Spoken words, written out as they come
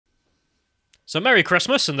So Merry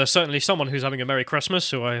Christmas, and there's certainly someone who's having a Merry Christmas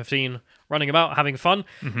who I have seen running about having fun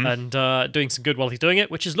and doing some good while he's doing it,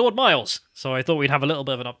 which is Lord Miles. So I thought we'd have a little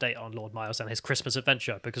bit of an update on Lord Miles and his Christmas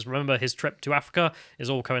adventure, because remember, his trip to Africa is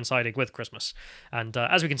all coinciding with Christmas. And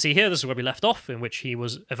as we can see here, this is where we left off, in which he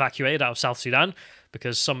was evacuated out of South Sudan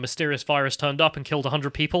because some mysterious virus turned up and killed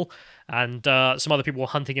 100 people, and some other people were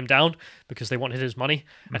hunting him down because they wanted his money,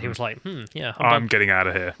 and he was like, yeah, I'm getting out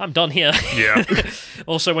of here. I'm done here. Yeah.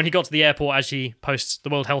 Also, when he got to the airport, as he posts, the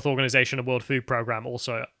World Health Organization and World Food Program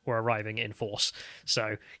also were arriving in force.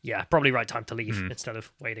 So, yeah, probably right time to leave instead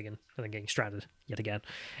of waiting and then getting stranded yet again.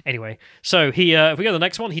 Anyway, so he, if we go to the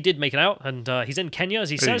next one, he did make it out, and he's in Kenya, as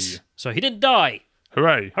he says. So he didn't die.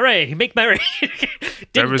 Hooray. Hooray, he make merry.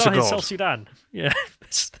 Didn't die in God. South Sudan. Yeah,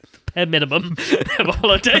 it's the bare minimum of a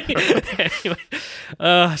holiday.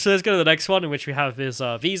 Anyway, so let's go to the next one, in which we have his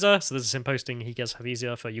visa. So this is him posting he gets a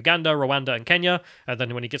visa for Uganda, Rwanda, and Kenya. And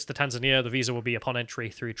then when he gets to Tanzania, the visa will be upon entry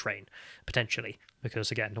through train, potentially.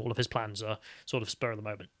 Because, again, all of his plans are sort of spur of the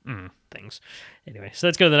moment things. Anyway, so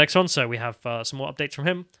let's go to the next one. So we have some more updates from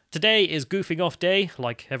him. Today is goofing off day,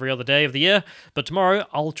 like every other day of the year. But tomorrow,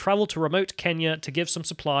 I'll travel to remote Kenya to give some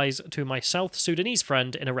supplies to my South Sudanese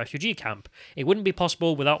friend in a refugee camp. It wouldn't be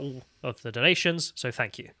possible without all of the donations, so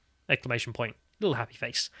thank you. Exclamation point. Little happy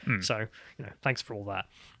face. So, thanks for all that.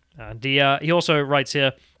 And he also writes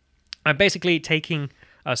here, I'm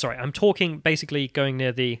talking basically going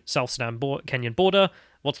near the South Sudan Kenyan border.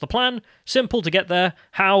 What's the plan? Simple to get there.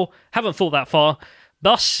 How? Haven't thought that far.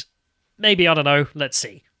 Bus? Maybe, I don't know. Let's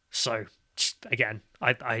see. So, again,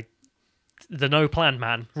 the no plan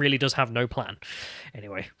man really does have no plan.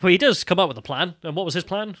 Anyway, well, he does come up with a plan. And what was his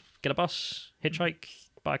plan? Get a bus? Hitchhike?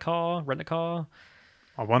 Buy a car? Rent a car?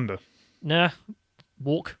 I wonder. Nah.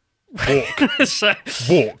 Walk. Walk. So,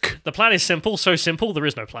 Walk. the plan is simple, so simple, there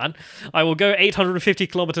is no plan. I will go 850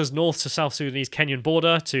 kilometers north to South Sudanese Kenyan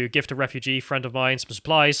border to gift a refugee friend of mine some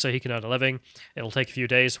supplies so he can earn a living. It'll take a few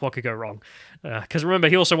days. What could go wrong? Because remember,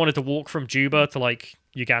 he also wanted to walk from Juba to, like,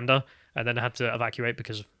 Uganda, and then had to evacuate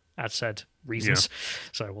because of, as said, reasons. Yeah.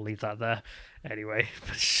 So we'll leave that there. Anyway,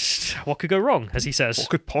 what could go wrong, as he says? What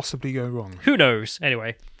could possibly go wrong? Who knows?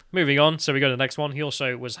 Anyway, moving on. So we go to the next one. He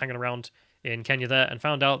also was hanging around in Kenya there and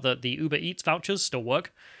found out that the Uber Eats vouchers still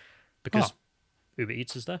work because Uber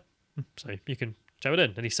Eats is there. So you can show it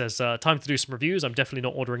in. And he says, time to do some reviews. I'm definitely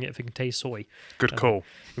not ordering it if it contains soy. Good call.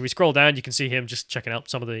 If we scroll down, you can see him just checking out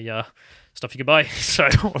some of the stuff you can buy. So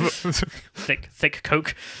thick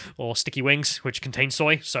Coke or sticky wings, which contain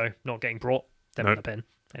soy. So not getting brought. Them in the bin.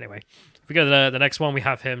 Anyway, if we go to the next one, we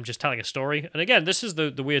have him just telling a story. And again, this is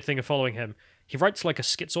the weird thing of following him. He writes like a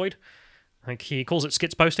schizoid. Like he calls it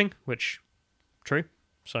skits posting, which... True.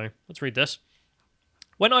 So let's read this.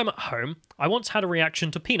 When I'm at home, I once had a reaction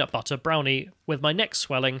to peanut butter brownie with my neck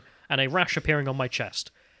swelling and a rash appearing on my chest.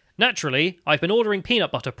 Naturally, I've been ordering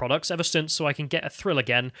peanut butter products ever since so I can get a thrill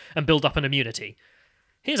again and build up an immunity.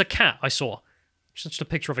 Here's a cat I saw. Just a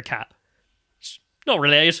picture of a cat. It's not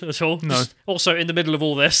related at all. No. Just also in the middle of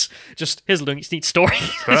all this, just here's a neat story.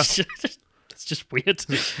 It's just weird.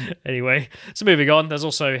 Anyway, so moving on, there's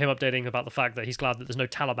also him updating about the fact that he's glad that there's no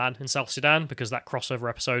Taliban in South Sudan because that crossover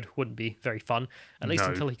episode wouldn't be very fun, at least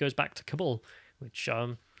until he goes back to Kabul, which,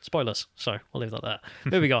 spoilers, so we'll leave that there.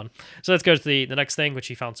 Moving on. So let's go to the next thing, which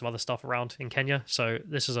he found some other stuff around in Kenya. So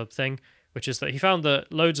this is a thing, which is that he found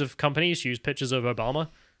that loads of companies use pictures of Obama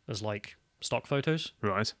as, like, stock photos.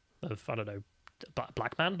 Right. Of, I don't know,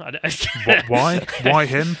 black man? What, why? Why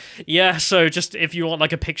him? Yeah, so just if you want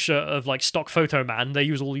like a picture of like stock photo man, they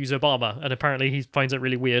use Obama, and apparently he finds it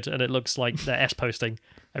really weird, and it looks like they're S posting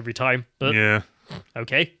every time. But yeah,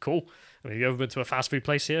 okay, cool. I mean, you ever been to a fast food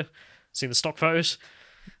place here? Seen the stock photos?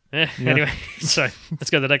 Yeah. Anyway, so let's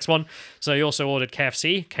go to the next one. So he also ordered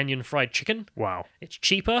KFC, Kenyan fried chicken. Wow. It's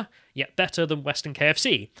cheaper, yet better than Western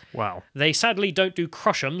KFC. Wow. They sadly don't do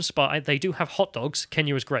crush'ems, but they do have hot dogs.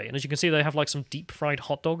 Kenya is great. And as you can see, they have like some deep fried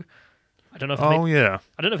hot dog. I don't know if it's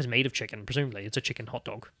I don't know if it's made of chicken. Presumably, it's a chicken hot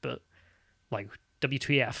dog. But like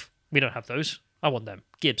WTF, we don't have those. I want them.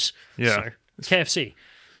 Gibbs. Yeah. So KFC.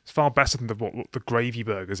 It's far better than the gravy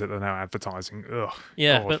burgers that they're now advertising. Ugh.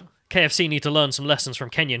 Yeah, God. but KFC need to learn some lessons from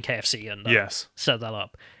Kenyan KFC and set that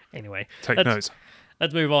up. Anyway, take notes.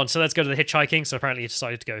 Let's move on. So let's go to the hitchhiking. So apparently he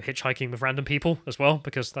decided to go hitchhiking with random people as well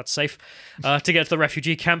because that's safe to get to the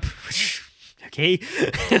refugee camp. Okay,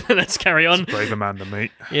 let's carry on. Braver man than me.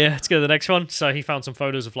 Yeah, let's go to the next one. So he found some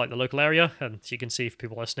photos of like the local area, and you can see for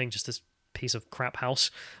people listening, just this piece of crap house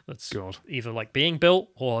that's either like being built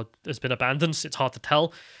or has been abandoned. It's hard to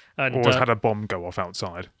tell. And, or has had a bomb go off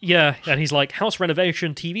outside. Yeah, and he's like, house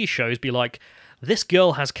renovation TV shows be like, This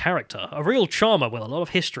girl has character, a real charmer with a lot of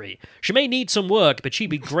history. She may need some work, but she'd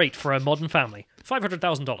be great for a modern family.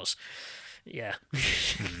 $500,000. Yeah.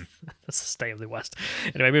 That's the state of the West.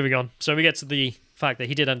 Anyway, moving on. So we get to the fact that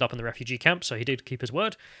he did end up in the refugee camp, so he did keep his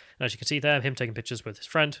word. And as you can see there, him taking pictures with his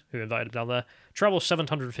friend who invited him down there. Traveled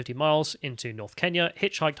 750 miles into North Kenya,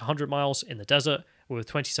 hitchhiked 100 miles in the desert with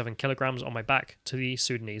 27 kilograms on my back to the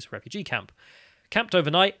Sudanese refugee camp. Camped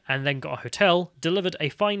overnight and then got a hotel, delivered a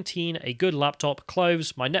fine teen, a good laptop,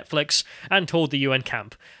 clothes, my Netflix, and toured the UN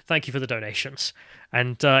camp. Thank you for the donations.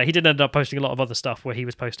 And he did end up posting a lot of other stuff where he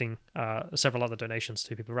was posting several other donations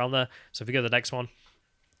to people around there. So if we go to the next one,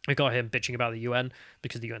 we got him bitching about the UN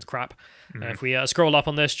because the UN's crap. If we scroll up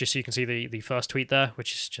on this, just so you can see the first tweet there,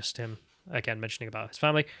 which is just him, again, mentioning about his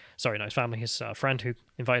family. Sorry, not his family, his friend who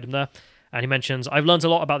invited him there. And he mentions, I've learned a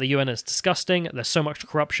lot about the UN. It's disgusting. There's so much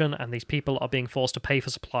corruption, and these people are being forced to pay for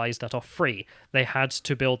supplies that are free. They had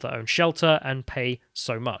to build their own shelter and pay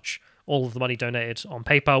so much. All of the money donated on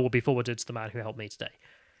PayPal will be forwarded to the man who helped me today.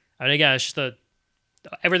 And again, it's just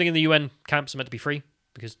everything in the UN camps are meant to be free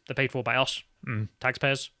because they're paid for by us,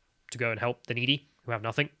 taxpayers, to go and help the needy who have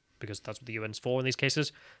nothing, because that's what the UN's for in these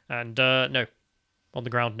cases. And no, on the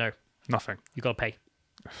ground, no. Nothing. You got to pay.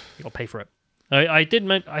 You got to pay for it.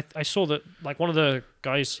 I saw that like one of the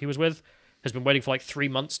guys he was with has been waiting for like 3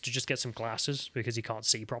 months to just get some glasses because he can't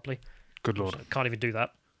see properly. Good lord. So can't even do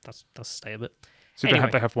that. That's the state of it. So Anyway.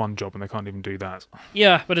 they have one job and they can't even do that.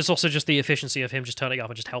 Yeah, but it's also just the efficiency of him just turning up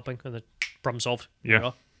and just helping, and the problem solved. Yeah. You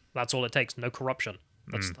know? That's all it takes. No corruption.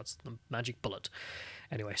 That's the magic bullet.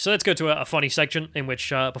 Anyway, so let's go to a funny section in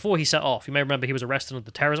which, before he set off, you may remember he was arrested under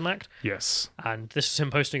the Terrorism Act. Yes. And this is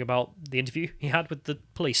him posting about the interview he had with the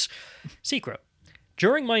police. Secret.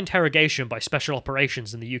 During my interrogation by Special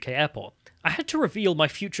Operations in the UK airport, I had to reveal my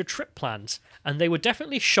future trip plans, and they were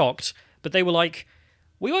definitely shocked, but they were like,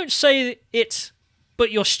 we won't say it,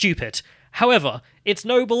 but you're stupid. However, it's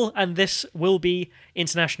noble, and this will be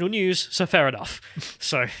international news, so fair enough.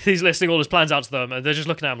 So he's listing all his plans out to them, and they're just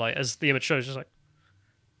looking at him like, as the image shows, just like,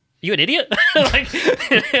 you an idiot? Like,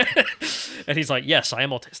 and he's like, yes, I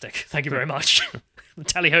am autistic. Thank you very much.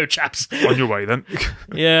 Tally-ho, chaps. On your way, then.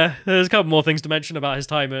 Yeah, there's a couple more things to mention about his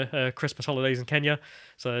time at Christmas holidays in Kenya.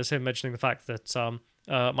 So there's him mentioning the fact that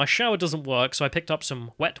my shower doesn't work, so I picked up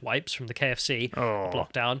some wet wipes from the KFC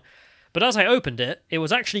block down. But as I opened it, it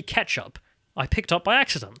was actually ketchup I picked up by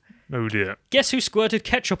accident. Oh, dear. Guess who squirted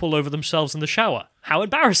ketchup all over themselves in the shower? How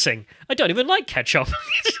embarrassing. I don't even like ketchup.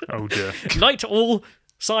 Oh, dear. Night all...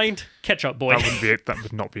 Signed, Ketchup Boy. That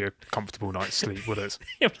would not be a comfortable night's sleep, would it?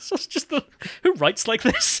 Yeah, but it's just who writes like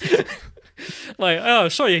this? Like, oh,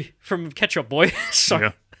 sorry, from Ketchup Boy. Sorry.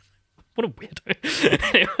 Yeah. What a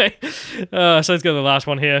weirdo. Anyway, so let's go to the last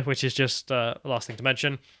one here, which is just the last thing to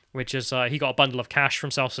mention, which is he got a bundle of cash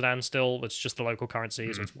from South Sudan still. It's just the local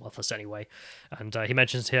currency, so it's worthless anyway. And he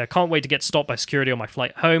mentions here, can't wait to get stopped by security on my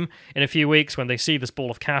flight home in a few weeks when they see this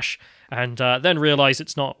ball of cash and then realise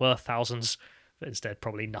it's not worth thousands. But instead,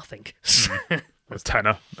 probably nothing. A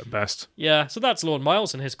tenner at best. Yeah, so that's Lord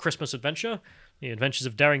Miles and his Christmas adventure. The Adventures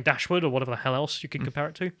of Daring Dashwood, or whatever the hell else you could compare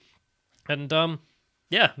it to. And,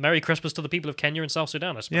 yeah, Merry Christmas to the people of Kenya and South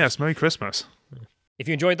Sudan, I suppose. Yes, Merry Christmas. If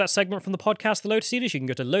you enjoyed that segment from the podcast, The Lotus Eaters, you can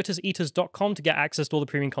go to lotuseaters.com to get access to all the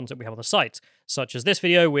premium content we have on the site, such as this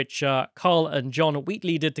video, which Carl and John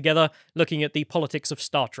Wheatley did together, looking at the politics of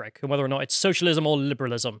Star Trek, and whether or not it's socialism or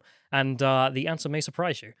liberalism. And the answer may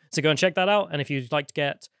surprise you. So go and check that out, and if you'd like to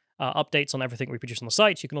get updates on everything we produce on the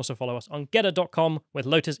site, you can also follow us on getter.com, with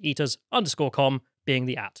lotuseaters_com being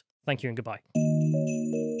the @. Thank you and goodbye.